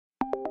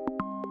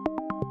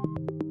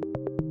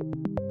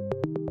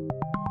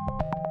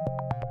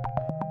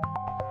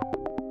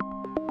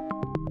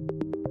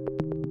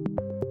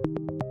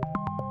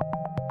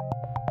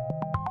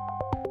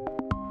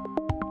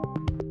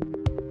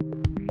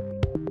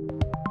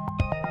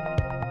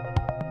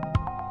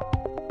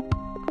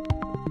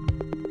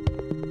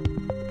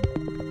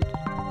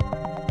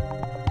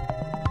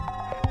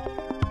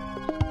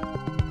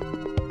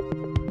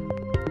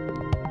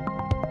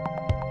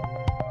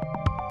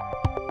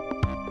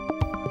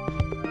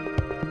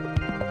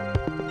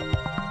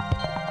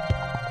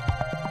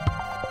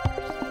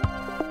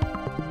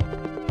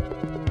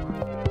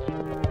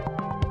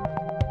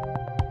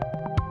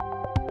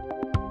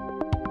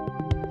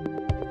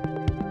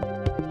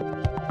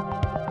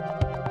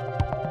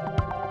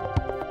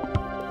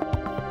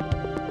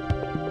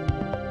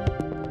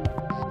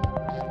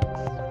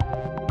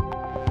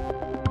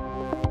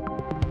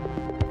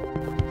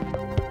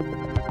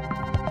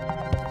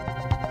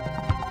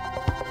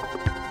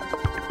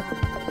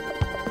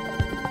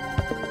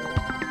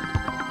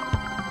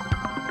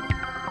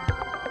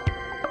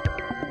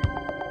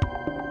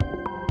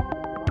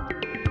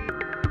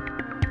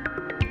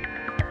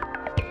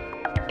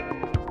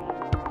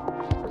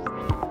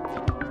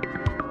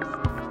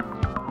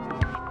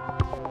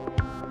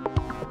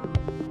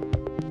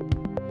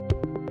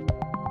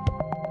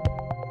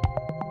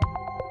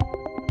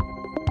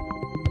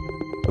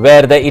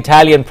where the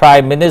Italian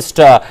Prime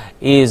Minister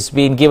is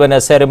being given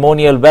a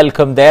ceremonial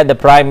welcome there. The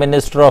Prime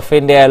Minister of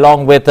India,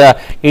 along with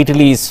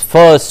Italy's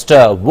first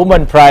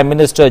woman Prime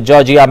Minister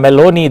Giorgia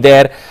Meloni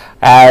there,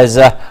 as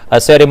a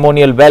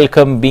ceremonial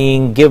welcome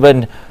being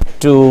given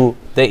to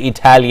the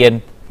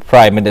Italian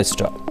Prime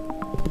Minister.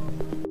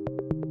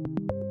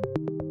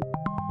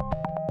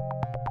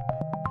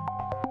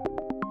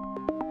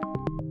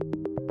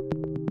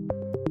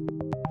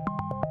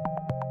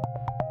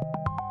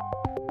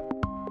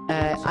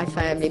 I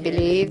firmly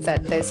believe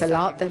that there's a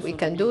lot that we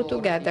can do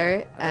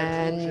together,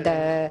 and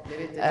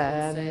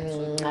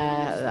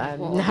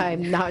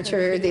I'm not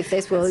sure if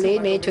this will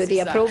lead me to the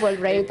approval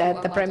rate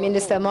that the Prime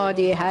Minister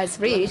Modi has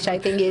reached. I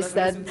think is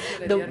that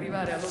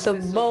the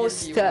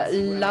most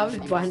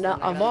loved one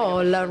of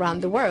all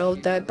around the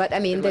world. But I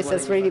mean, this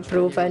has really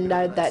proven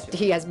that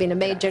he has been a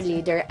major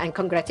leader, and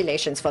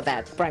congratulations for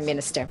that, Prime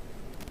Minister.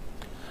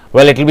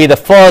 Well, it will be the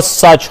first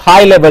such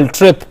high-level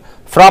trip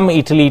from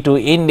Italy to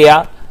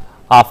India.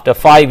 After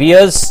 5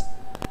 years,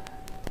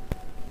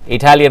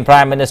 Italian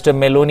Prime Minister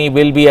Meloni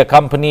will be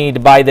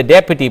accompanied by the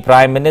Deputy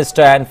Prime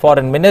Minister and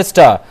Foreign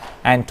Minister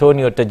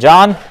Antonio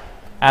Tajani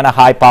and a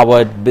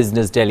high-powered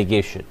business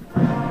delegation.